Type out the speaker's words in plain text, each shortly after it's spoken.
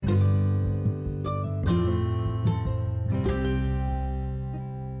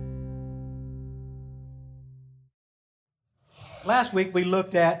Last week we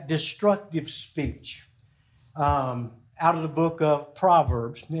looked at destructive speech out of the book of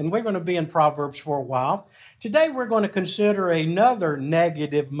Proverbs, and we're going to be in Proverbs for a while. Today we're going to consider another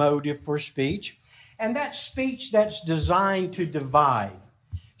negative motive for speech, and that's speech that's designed to divide.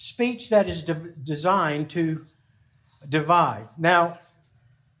 Speech that is designed to divide. Now,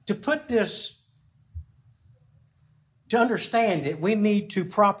 to put this, to understand it, we need to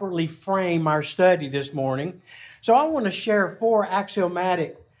properly frame our study this morning. So I want to share 4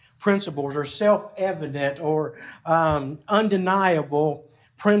 axiomatic principles or self-evident or undeniable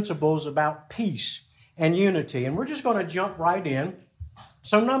principles about peace and unity. And we're just going to jump right in.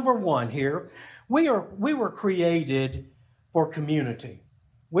 So number 1 here, we were created for community.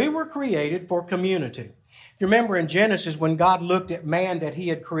 We were created for community. If you remember in Genesis, when God looked at man that he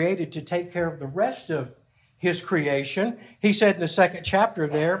had created to take care of the rest of his creation, he said in the 2nd chapter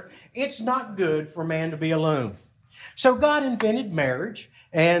there, it's not good for man to be alone. So God invented marriage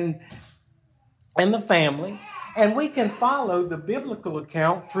and the family, and we can follow the biblical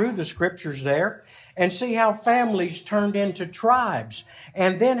account through the scriptures there and see how families turned into tribes,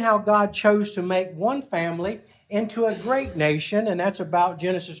 and then how God chose to make one family into a great nation, and that's about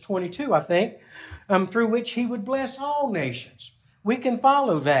Genesis 22, I think, through which he would bless all nations. We can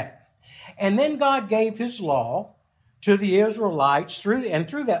follow that. And then God gave his law to the Israelites, through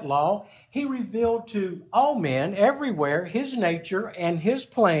that law, he revealed to all men everywhere his nature and his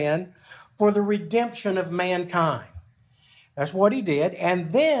plan for the redemption of mankind. That's what he did.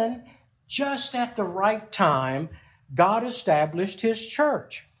 And then, just at the right time, God established his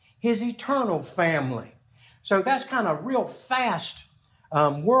church, his eternal family. So that's kind of real fast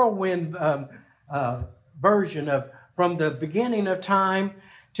whirlwind version of from the beginning of time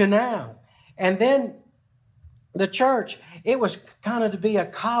to now. And then the church, it was kind of to be a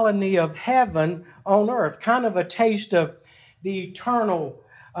colony of heaven on earth, kind of a taste of the eternal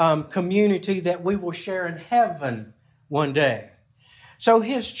community that we will share in heaven one day. So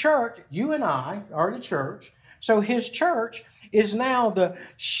his church, you and I are the church. So his church is now the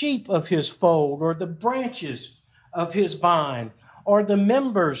sheep of his fold, or the branches of his vine, or the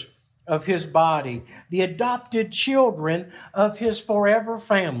members of his body, the adopted children of his forever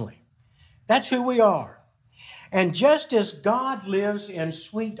family. That's who we are. And just as God lives in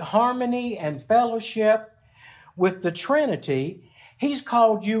sweet harmony and fellowship with the Trinity, he's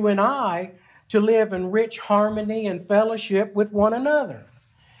called you and I to live in rich harmony and fellowship with one another.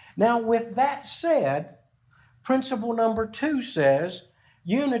 Now, with that said, principle number 2 says,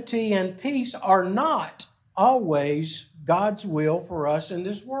 unity and peace are not always God's will for us in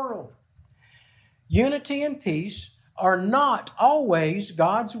this world. Unity and peace are not always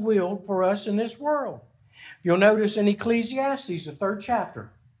God's will for us in this world. You'll notice in Ecclesiastes, the 3rd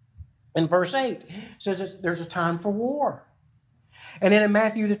chapter, in verse 8, it says there's a time for war. And then in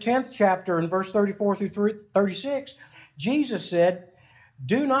Matthew, the 10th chapter, in verse 34 through 36, Jesus said,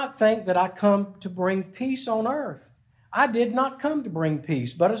 do not think that I come to bring peace on earth. I did not come to bring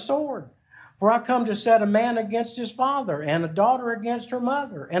peace, but a sword. For I come to set a man against his father, and a daughter against her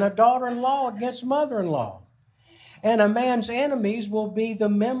mother, and a daughter-in-law against mother-in-law. And a man's enemies will be the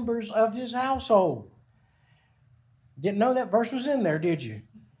members of his household. Didn't know that verse was in there, did you?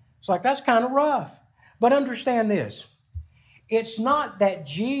 It's like, that's kind of rough. But understand this. It's not that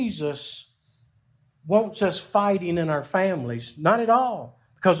Jesus wants us fighting in our families. Not at all.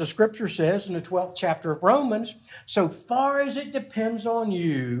 Because the scripture says in the 12th chapter of Romans, so far as it depends on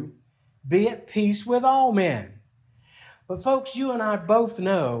you, be at peace with all men. But folks, you and I both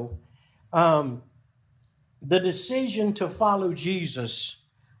know the decision to follow Jesus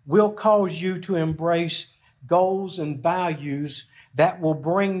will cause you to embrace goals and values that will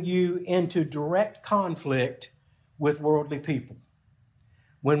bring you into direct conflict with worldly people.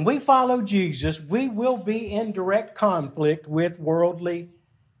 When we follow Jesus, we will be in direct conflict with worldly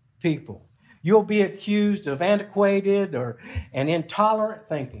people. You'll be accused of antiquated and intolerant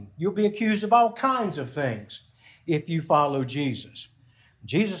thinking. You'll be accused of all kinds of things if you follow Jesus.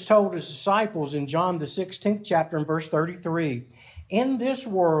 Jesus told his disciples in John the 16th chapter in verse 33, in this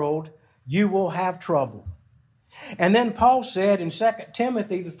world you will have trouble. And then Paul said in 2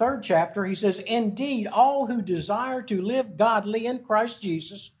 Timothy, the 3rd chapter, he says, indeed, all who desire to live godly in Christ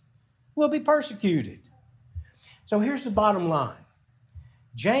Jesus will be persecuted. So here's the bottom line.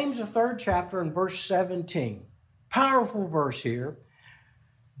 James, the 3rd chapter and verse 17, powerful verse here.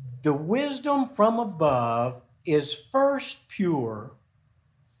 The wisdom from above is first pure,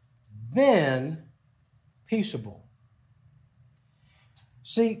 then peaceable.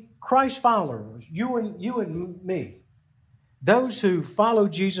 See, Christ followers, you and me, those who follow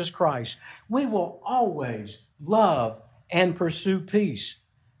Jesus Christ, we will always love and pursue peace.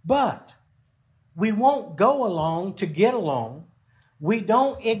 But we won't go along to get along. We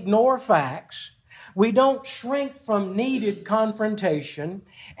don't ignore facts. We don't shrink from needed confrontation,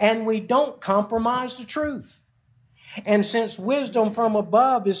 and we don't compromise the truth. And since wisdom from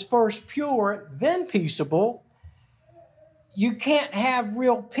above is first pure, then peaceable, you can't have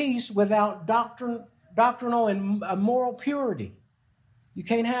real peace without doctrinal and moral purity. You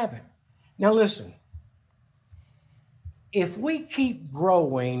can't have it. Now listen, if we keep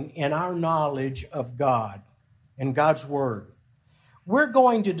growing in our knowledge of God and God's Word, we're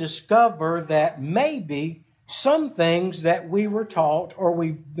going to discover that maybe some things that we were taught or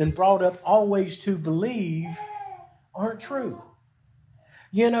we've been brought up always to believe aren't true.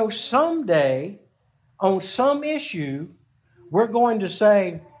 You know, someday on some issue, we're going to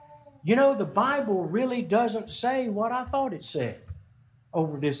say, you know, the Bible really doesn't say what I thought it said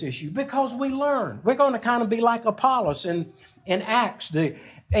over this issue, because we learn. We're going to kind of be like Apollos in Acts, the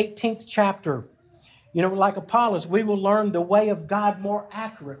 18th chapter. You know, like Apollos, we will learn the way of God more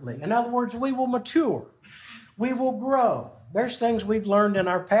accurately. In other words, we will mature. We will grow. There's things we've learned in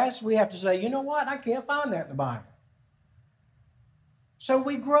our past. We have to say, you know what? I can't find that in the Bible. So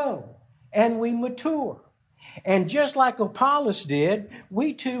we grow and we mature. And just like Apollos did,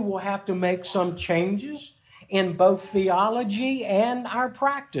 we too will have to make some changes in both theology and our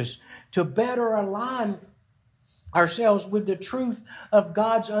practice to better align ourselves with the truth of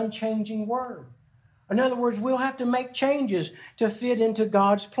God's unchanging Word. In other words, we'll have to make changes to fit into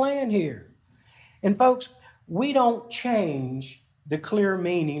God's plan here. And folks, we don't change the clear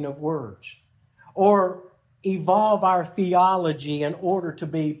meaning of words or evolve our theology in order to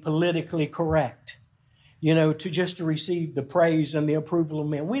be politically correct, you know, to receive the praise and the approval of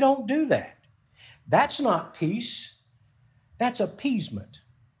men. We don't do that. That's not peace. That's appeasement.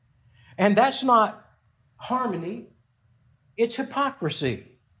 And that's not harmony. It's hypocrisy.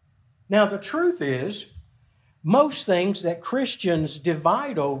 Now, the truth is, most things that Christians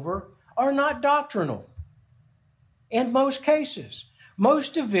divide over are not doctrinal. In most cases,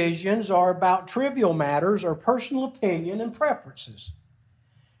 most divisions are about trivial matters or personal opinion and preferences.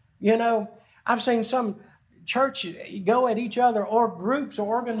 You know, I've seen some churches go at each other, or groups or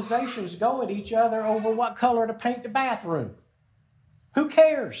organizations go at each other over what color to paint the bathroom. Who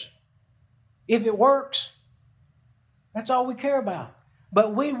cares? If it works, that's all we care about.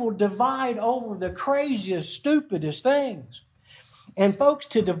 But we will divide over the craziest, stupidest things. And folks,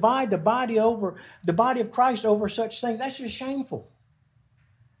 to divide the body of Christ over such things, that's just shameful.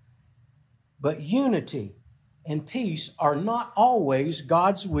 But unity and peace are not always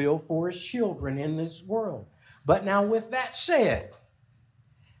God's will for His children in this world. But now with that said,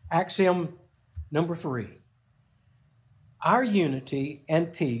 axiom number 3. Our unity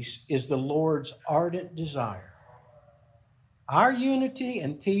and peace is the Lord's ardent desire. Our unity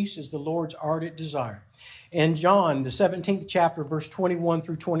and peace is the Lord's ardent desire. In John, the 17th chapter, verse 21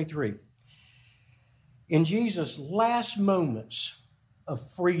 through 23, in Jesus' last moments of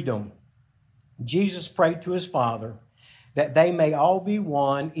freedom, Jesus prayed to His Father that they may all be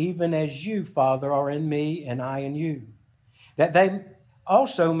one, even as you, Father, are in me and I in you, that they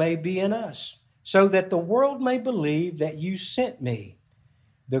also may be in us, so that the world may believe that you sent me.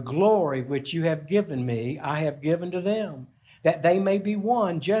 The glory which you have given me, I have given to them, that they may be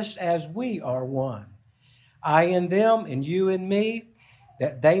one, just as we are one. I in them, and you in me,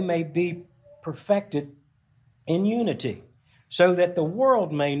 that they may be perfected in unity, so that the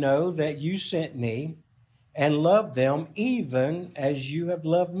world may know that you sent me and loved them even as you have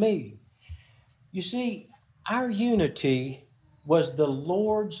loved me. You see, our unity was the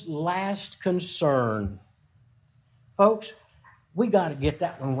Lord's last concern. Folks, we got to get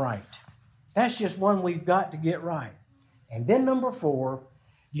that one right. That's just one we've got to get right. And then number 4,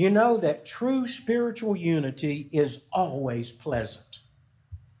 you know that true spiritual unity is always pleasant.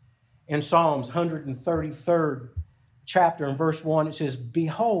 In Psalms 133rd chapter and verse 1, it says,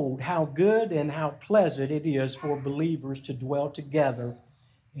 "Behold, how good and how pleasant it is for believers to dwell together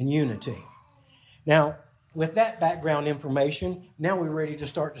in unity." Now, with that background information, now we're ready to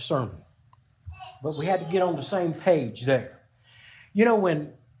start the sermon. But we had to get on the same page there. You know,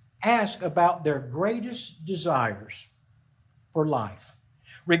 when asked about their greatest desires for life,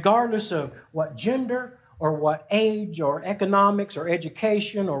 regardless of what gender or what age or economics or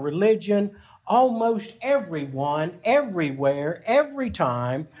education or religion, almost everyone, everywhere, every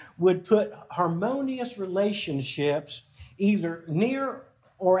time would put harmonious relationships either near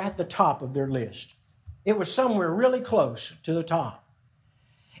or at the top of their list. It was somewhere really close to the top.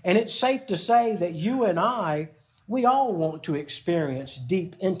 And it's safe to say that you and I, we all want to experience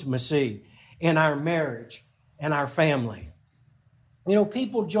deep intimacy in our marriage and our family. You know,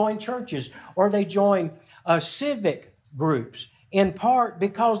 people join churches or they join civic groups in part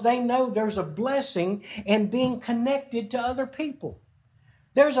because they know there's a blessing in being connected to other people.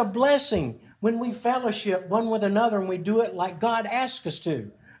 There's a blessing when we fellowship one with another and we do it like God asks us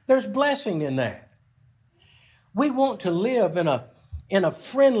to. There's blessing in that. We want to live in a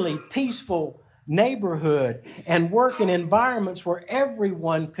friendly, peaceful neighborhood and work in environments where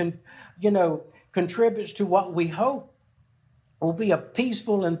everyone contributes to what we hope will be a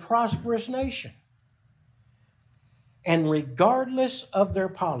peaceful and prosperous nation. And regardless of their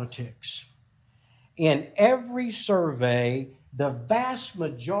politics, in every survey, the vast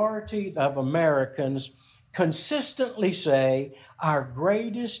majority of Americans consistently say our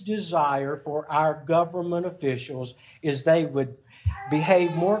greatest desire for our government officials is they would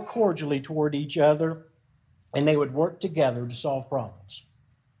behave more cordially toward each other and they would work together to solve problems.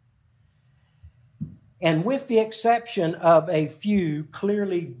 And with the exception of a few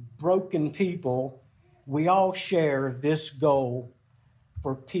clearly broken people, we all share this goal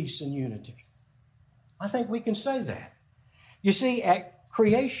for peace and unity. I think we can say that. You see, at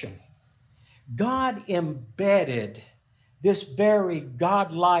creation, God embedded this very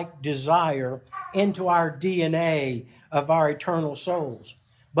godlike desire into our DNA of our eternal souls.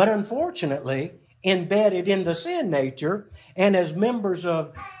 But unfortunately, embedded in the sin nature and as members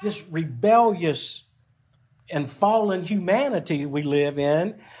of this rebellious and fallen humanity we live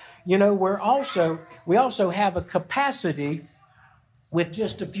in, you know, we also have a capacity with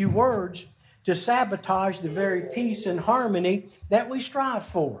just a few words to sabotage the very peace and harmony that we strive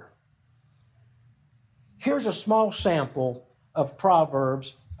for. Here's a small sample of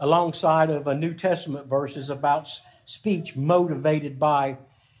Proverbs alongside of a New Testament verses about speech motivated by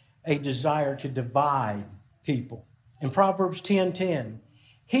a desire to divide people. In Proverbs 10:10,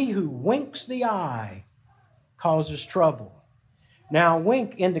 he who winks the eye causes trouble. Now,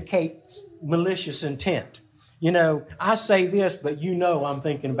 wink indicates malicious intent. You know, I say this, but you know I'm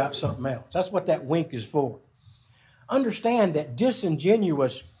thinking about something else. That's what that wink is for. Understand that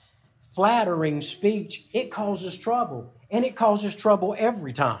disingenuous, flattering speech, it causes trouble. And it causes trouble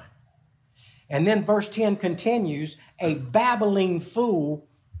every time. And then verse 10 continues, a babbling fool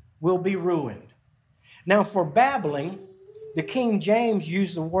will be ruined. Now, for babbling, the King James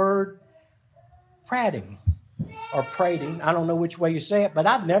used the word prating or prating. I don't know which way you say it, but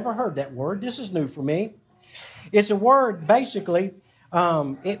I've never heard that word. This is new for me. It's a word, basically,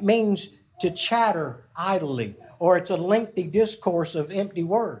 it means to chatter idly, or it's a lengthy discourse of empty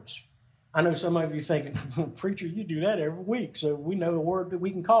words. I know some of you thinking, preacher, you do that every week, so we know the word that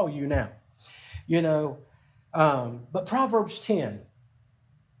we can call you now. You know, but Proverbs 10,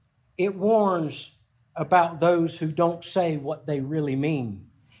 it warns about those who don't say what they really mean,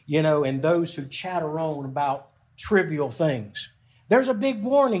 you know, and those who chatter on about trivial things. There's a big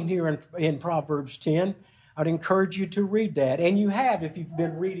warning here in Proverbs 10. I'd encourage you to read that. And you have if you've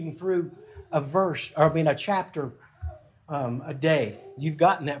been reading through a chapter a day. You've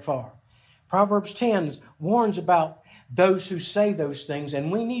gotten that far. Proverbs 10 warns about those who say those things,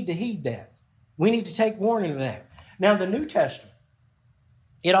 and we need to heed that. We need to take warning of that. Now, the New Testament,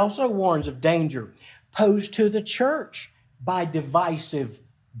 it also warns of danger posed to the church by divisive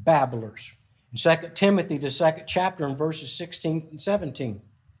babblers. In 2 Timothy, the 2nd chapter, in verses 16 and 17,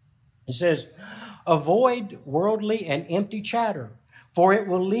 it says, avoid worldly and empty chatter, for it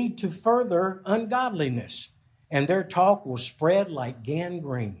will lead to further ungodliness, and their talk will spread like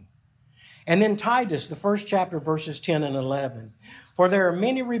gangrene. And then Titus, the 1st chapter, verses 10 and 11. For there are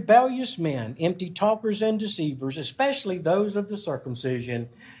many rebellious men, empty talkers and deceivers, especially those of the circumcision,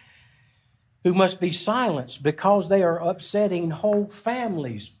 who must be silenced because they are upsetting whole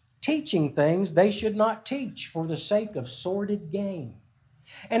families, teaching things they should not teach for the sake of sordid gain.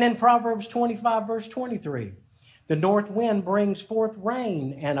 And in Proverbs 25, verse 23, the north wind brings forth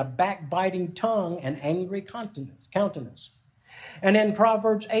rain and a backbiting tongue and angry countenance. And in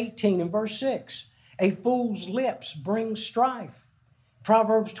Proverbs 18 and verse 6, a fool's lips bring strife.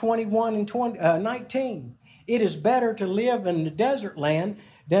 Proverbs 21 and 19, it is better to live in the desert land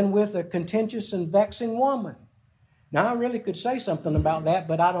than with a contentious and vexing woman. Now, I really could say something about that,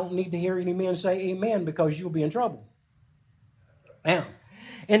 but I don't need to hear any men say amen because you'll be in trouble. Now,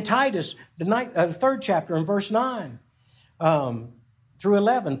 in Titus, the 3rd chapter, in verse 9 through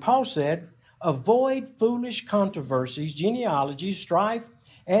 11, Paul said, avoid foolish controversies, genealogies, strife,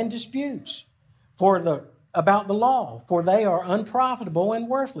 and disputes about the law, for they are unprofitable and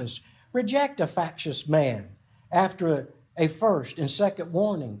worthless. Reject a factious man after a first and second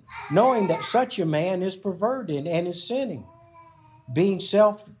warning, knowing that such a man is perverted and is sinning, being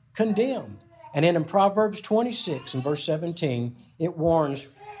self-condemned. And then in Proverbs 26 and verse 17, it warns,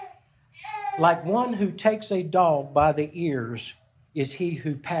 like one who takes a dog by the ears is he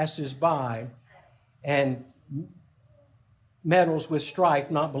who passes by and meddles with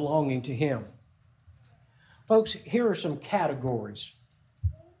strife not belonging to him. Folks, here are some categories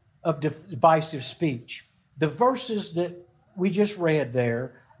of divisive speech. The verses that we just read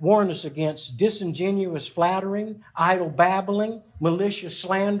there warn us against disingenuous flattering, idle babbling, malicious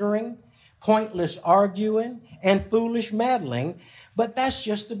slandering, pointless arguing, and foolish meddling, but that's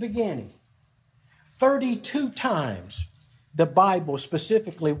just the beginning. 32 times the Bible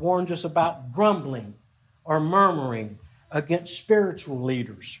specifically warns us about grumbling or murmuring against spiritual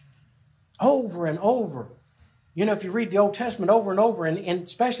leaders. Over and over. You know, if you read the Old Testament over and over, and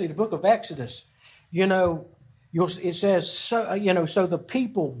especially the book of Exodus, it says, so the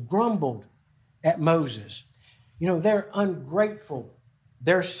people grumbled at Moses. Their ungrateful,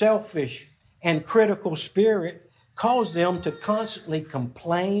 their selfish and critical spirit caused them to constantly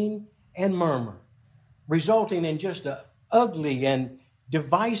complain and murmur, resulting in just an ugly and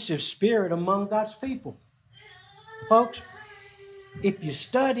divisive spirit among God's people. Folks, if you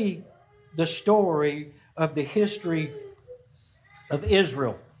study the story of the history of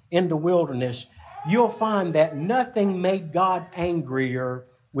Israel in the wilderness, you'll find that nothing made God angrier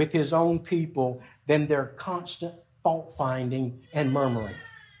with his own people than their constant fault-finding and murmuring.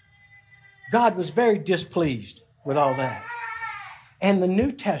 God was very displeased with all that. And the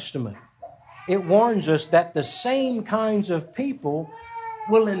New Testament, it warns us that the same kinds of people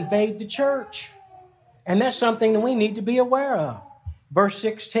will invade the church. And that's something that we need to be aware of. Verse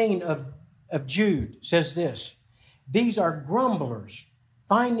 16 of Jude says this, "These are grumblers,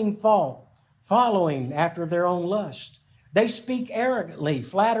 finding fault, following after their own lust. They speak arrogantly,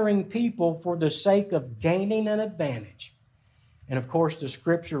 flattering people for the sake of gaining an advantage." And of course, the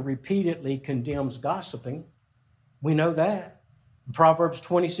scripture repeatedly condemns gossiping. We know that. In Proverbs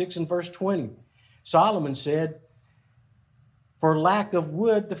 26 and verse 20, Solomon said, "For lack of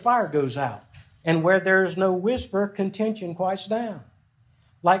wood, the fire goes out. And where there is no whisper, contention quiets down.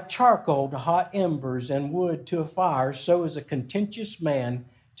 Like charcoal to hot embers and wood to a fire, so is a contentious man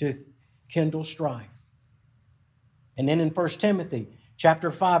to kindle strife." And then in 1 Timothy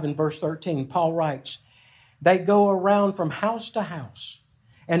chapter 5 and verse 13, Paul writes, "They go around from house to house,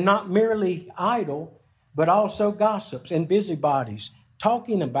 and not merely idle, but also gossips and busybodies,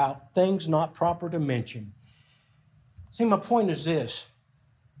 talking about things not proper to mention." See, my point is this.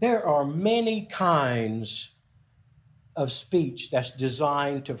 There are many kinds of speech that's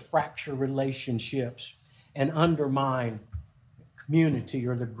designed to fracture relationships and undermine community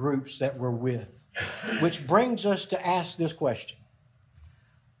or the groups that we're with. Which brings us to ask this question.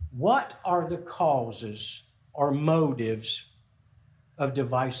 What are the causes or motives of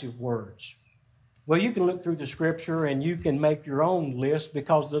divisive words? Well, you can look through the scripture and you can make your own list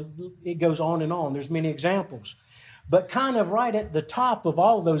because it goes on and on. There's many examples. But kind of right at the top of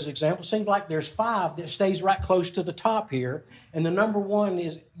all those examples, seems like there's 5 that stays right close to the top here. And the number one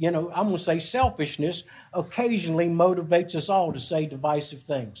is, I'm going to say selfishness occasionally motivates us all to say divisive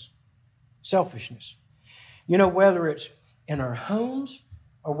things. Selfishness. Whether it's in our homes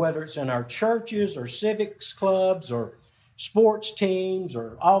or whether it's in our churches or civics clubs or sports teams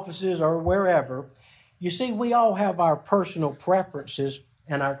or offices or wherever, you see, we all have our personal preferences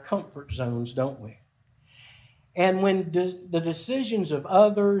and our comfort zones, don't we? And when the decisions of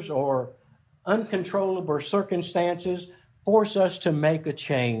others or uncontrollable circumstances force us to make a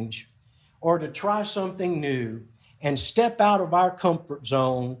change or to try something new and step out of our comfort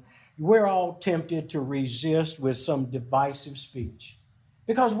zone, we're all tempted to resist with some divisive speech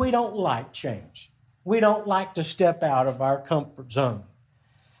because we don't like change. We don't like to step out of our comfort zone.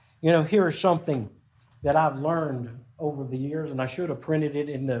 Here's something that I've learned over the years, and I should have printed it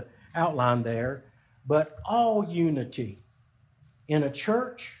in the outline there. But all unity in a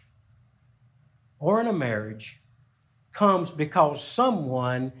church or in a marriage comes because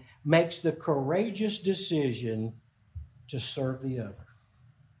someone makes the courageous decision to serve the other.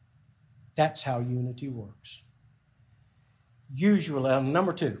 That's how unity works. Usually,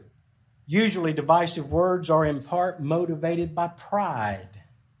 number 2, usually divisive words are in part motivated by pride.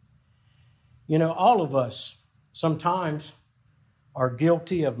 All of us sometimes are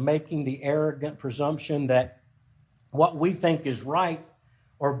guilty of making the arrogant presumption that what we think is right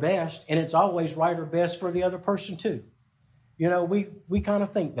or best, and it's always right or best for the other person too. We kind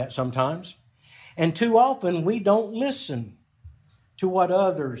of think that sometimes. And too often we don't listen to what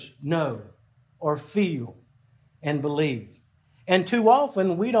others know or feel and believe. And too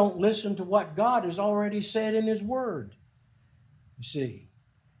often we don't listen to what God has already said in His Word. You see.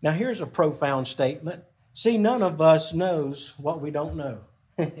 Now here's a profound statement See, none of us knows what we don't know.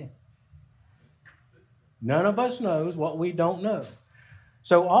 None of us knows what we don't know.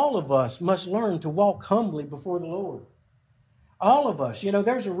 So all of us must learn to walk humbly before the Lord. All of us. You know,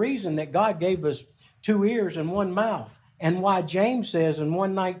 there's a reason that God gave us 2 ears and 1 mouth, and why James says in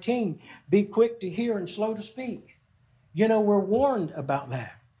 1:19, be quick to hear and slow to speak. You know, we're warned about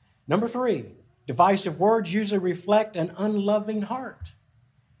that. Number 3, divisive words usually reflect an unloving heart.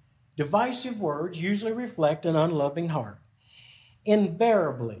 Divisive words usually reflect an unloving heart.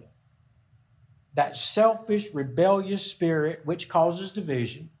 Invariably, that selfish, rebellious spirit which causes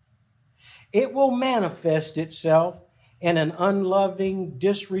division, it will manifest itself in an unloving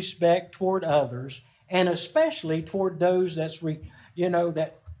disrespect toward others, and especially toward those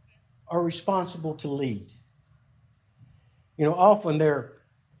that are responsible to lead. You know, often they're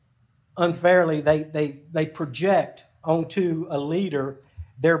unfairly, they project onto a leader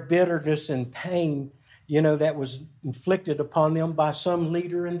their bitterness and pain, that was inflicted upon them by some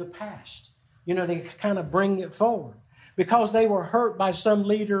leader in the past. They kind of bring it forward because they were hurt by some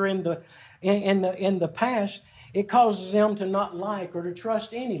leader in the past. It causes them to not like or to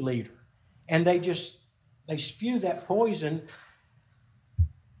trust any leader, and they spew that poison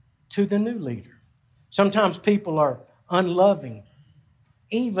to the new leader. Sometimes people are unloving,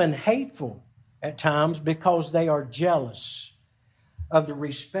 even hateful at times, because they are jealous of the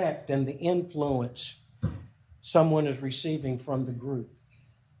respect and the influence someone is receiving from the group.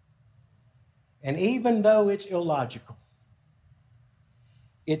 And even though it's illogical,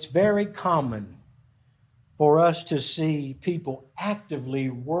 it's very common for us to see people actively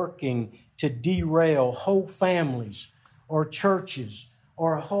working to derail whole families or churches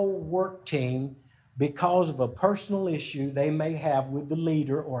or a whole work team because of a personal issue they may have with the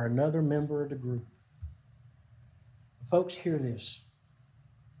leader or another member of the group. Folks, hear this.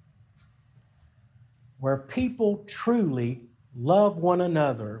 Where people truly love one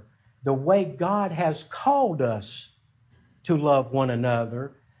another the way God has called us to love one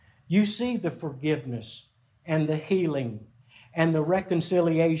another, you see the forgiveness and the healing and the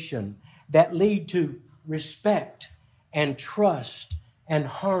reconciliation that lead to respect and trust and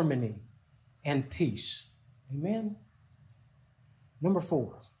harmony and peace. Amen? Number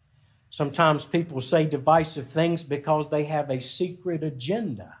 4, sometimes people say divisive things because they have a secret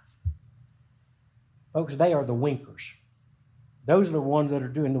agenda. Folks, they are the winkers. Those are the ones that are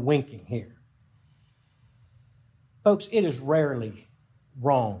doing the winking here. Folks, it is rarely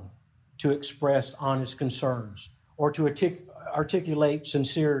wrong to express honest concerns or to articulate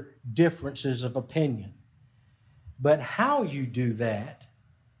sincere differences of opinion. But how you do that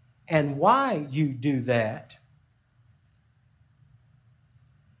and why you do that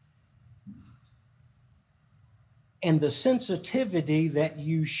and the sensitivity that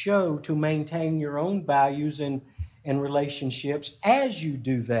you show to maintain your own values and relationships as you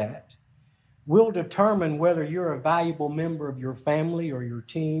do that will determine whether you're a valuable member of your family or your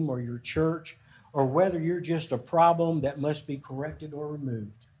team or your church, or whether you're just a problem that must be corrected or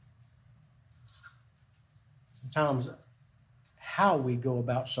removed. Sometimes how we go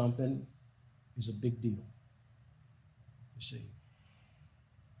about something is a big deal. You see,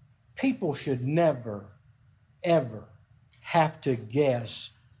 people should never, ever have to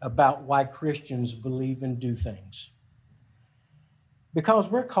guess about why Christians believe and do things. Because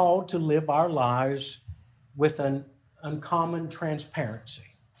we're called to live our lives with an uncommon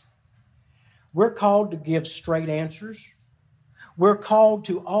transparency. We're called to give straight answers. We're called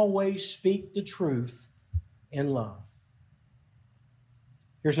to always speak the truth in love.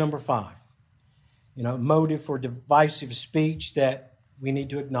 Here's number 5. Motive for divisive speech that we need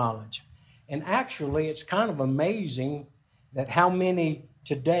to acknowledge. And actually, it's kind of amazing that how many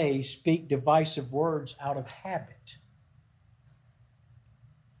today speak divisive words out of habit.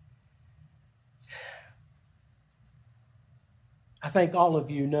 I think all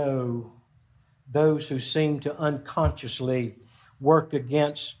of you know those who seem to unconsciously work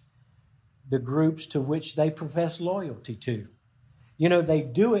against the groups to which they profess loyalty to. They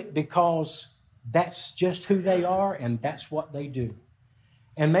do it because that's just who they are and that's what they do.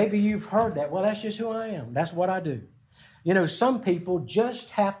 And maybe you've heard that. Well, that's just who I am. That's what I do. Some people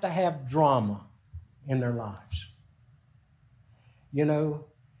just have to have drama in their lives.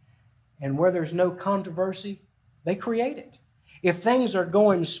 And where there's no controversy, they create it. If things are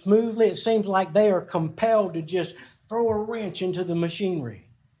going smoothly, it seems like they are compelled to just throw a wrench into the machinery.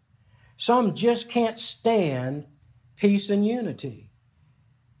 Some just can't stand peace and unity.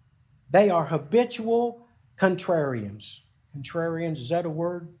 They are habitual contrarians. Contrarians, is that a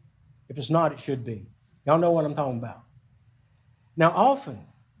word? If it's not, it should be. Y'all know what I'm talking about. Now, often,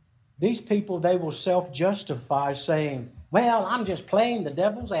 these people, they will self-justify saying, well, I'm just playing the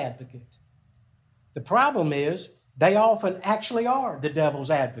devil's advocate. The problem is they often actually are the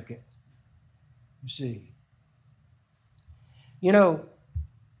devil's advocate. You see. You know,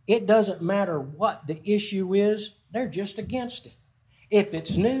 it doesn't matter what the issue is, they're just against it. If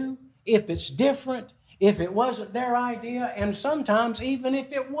it's new, if it's different, if it wasn't their idea, and sometimes even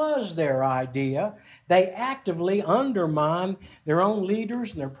if it was their idea, they actively undermine their own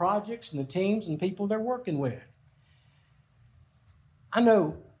leaders and their projects and the teams and people they're working with. I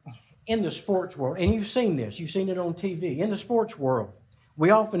know in the sports world, and you've seen this, you've seen it on TV, in the sports world,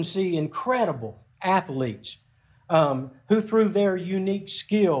 we often see incredible athletes who through their unique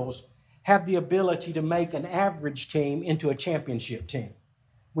skills have the ability to make an average team into a championship team.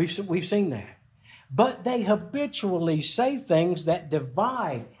 We've seen that. But they habitually say things that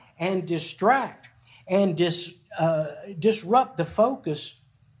divide and distract and disrupt the focus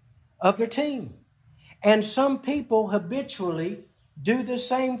of their team. And some people habitually do the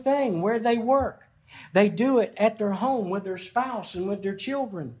same thing where they work. They do it at their home with their spouse and with their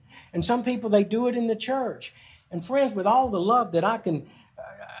children. And some people, they do it in the church. And friends, with all the love that I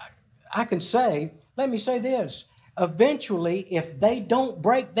can say, let me say this. Eventually, if they don't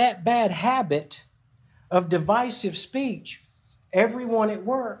break that bad habit of divisive speech, everyone at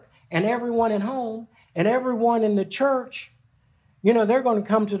work and everyone at home and everyone in the church, they're going to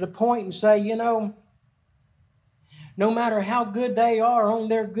come to the point and say, no matter how good they are on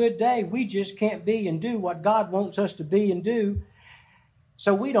their good day, we just can't be and do what God wants us to be and do.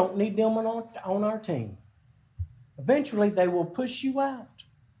 So we don't need them on our team. Eventually, they will push you out.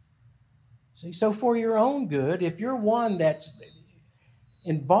 See, so for your own good, if you're one that's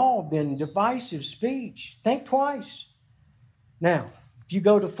involved in divisive speech, think twice. Now, if you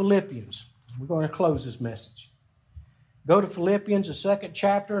go to Philippians, we're going to close this message. Go to Philippians, the 2nd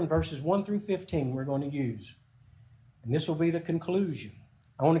chapter, and verses 1 through 15 we're going to use. And this will be the conclusion.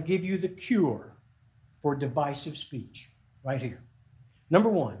 I want to give you the cure for divisive speech right here. Number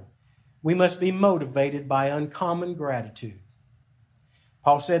 1, we must be motivated by uncommon gratitude.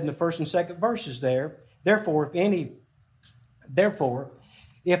 Paul said in the 1st and 2nd verses there, Therefore,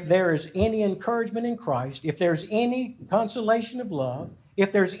 if there is any encouragement in Christ, if there's any consolation of love,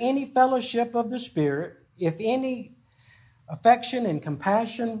 if there's any fellowship of the Spirit, if any affection and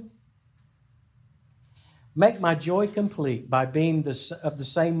compassion, make my joy complete by being of the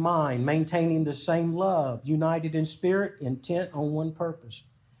same mind, maintaining the same love, united in spirit, intent on one purpose.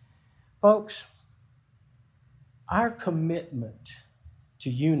 Folks, our commitment to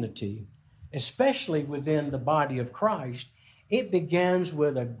unity, especially within the body of Christ, it begins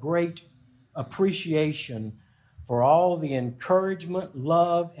with a great appreciation for all the encouragement,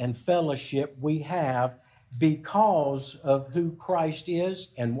 love, and fellowship we have because of who Christ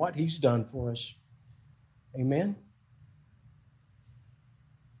is and what He's done for us. Amen?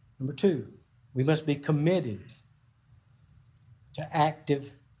 Number 2, we must be committed to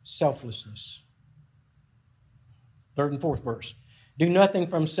active selflessness. 3rd and 4th verse. Do nothing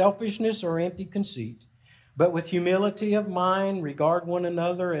from selfishness or empty conceit, but with humility of mind regard one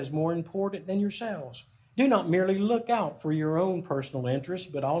another as more important than yourselves. Do not merely look out for your own personal interests,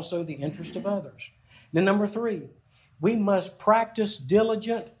 but also the interest of others. Then number 3, we must practice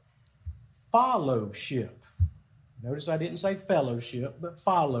diligent fellowship. Notice I didn't say fellowship, but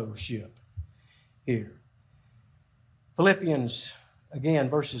fellowship here. Philippians, again,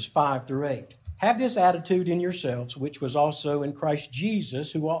 verses 5 through 8. Have this attitude in yourselves, which was also in Christ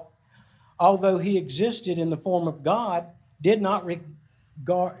Jesus, who, although He existed in the form of God, did not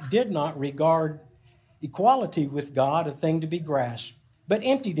regard equality with God a thing to be grasped, but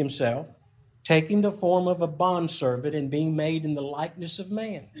emptied Himself, taking the form of a bondservant and being made in the likeness of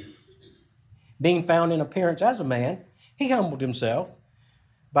man. Being found in appearance as a man, He humbled Himself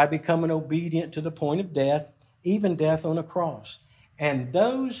by becoming obedient to the point of death, even death on a cross. And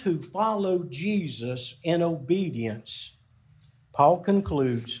those who follow Jesus in obedience, Paul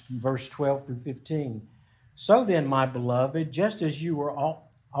concludes in verse 12 through 15. So then, my beloved, just as you were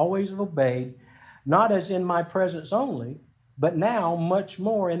always obeyed, not as in my presence only, but now much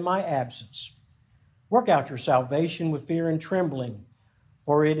more in my absence. Work out your salvation with fear and trembling,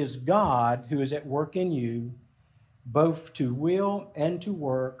 for it is God who is at work in you, both to will and to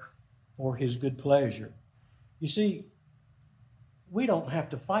work for His good pleasure. You see, we don't have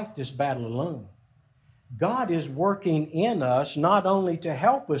to fight this battle alone. God is working in us not only to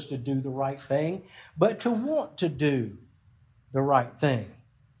help us to do the right thing, but to want to do the right thing.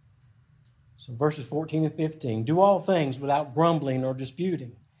 So verses 14 and 15, do all things without grumbling or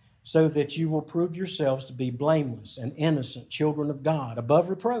disputing, so that you will prove yourselves to be blameless and innocent children of God, above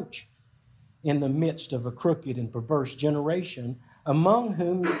reproach, in the midst of a crooked and perverse generation, among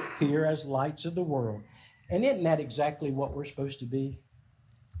whom you appear as lights of the world. And isn't that exactly what we're supposed to be?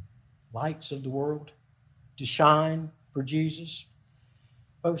 Lights of the world, to shine for Jesus.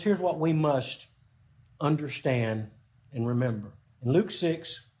 Folks, here's what we must understand and remember. In Luke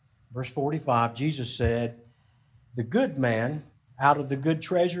 6, verse 45, Jesus said, "The good man out of the good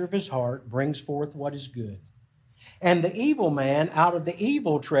treasure of his heart brings forth what is good. And the evil man out of the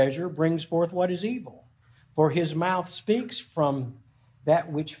evil treasure brings forth what is evil. For his mouth speaks from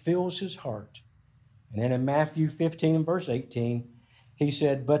that which fills his heart." And then in Matthew 15, verse 18, he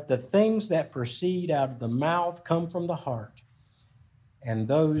said, "But the things that proceed out of the mouth come from the heart, and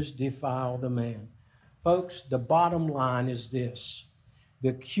those defile the man." Folks, the bottom line is this.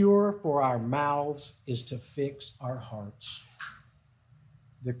 The cure for our mouths is to fix our hearts.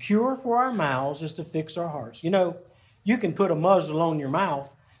 The cure for our mouths is to fix our hearts. You know, you can put a muzzle on your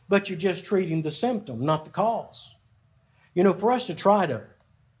mouth, but you're just treating the symptom, not the cause. You know, for us to try to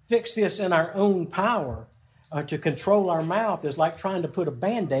fix this in our own power, to control our mouth, is like trying to put a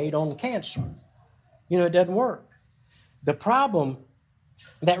Band-Aid on cancer. You know, it doesn't work. The problem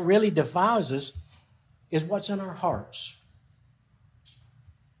that really defiles us is what's in our hearts.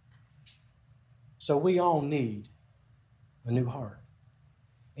 So we all need a new heart.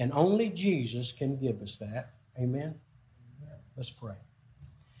 And only Jesus can give us that. Amen? Let's pray.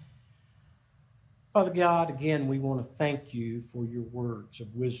 Father God, again, we want to thank you for your words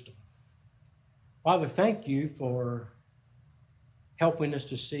of wisdom. Father, thank you for helping us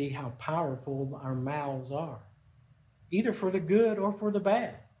to see how powerful our mouths are, either for the good or for the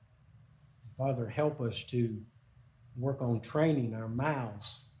bad. Father, help us to work on training our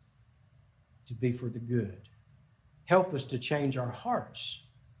mouths to be for the good. Help us to change our hearts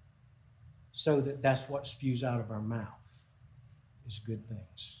so that that's what spews out of our mouth is good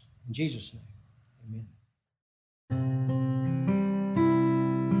things. In Jesus' name, amen.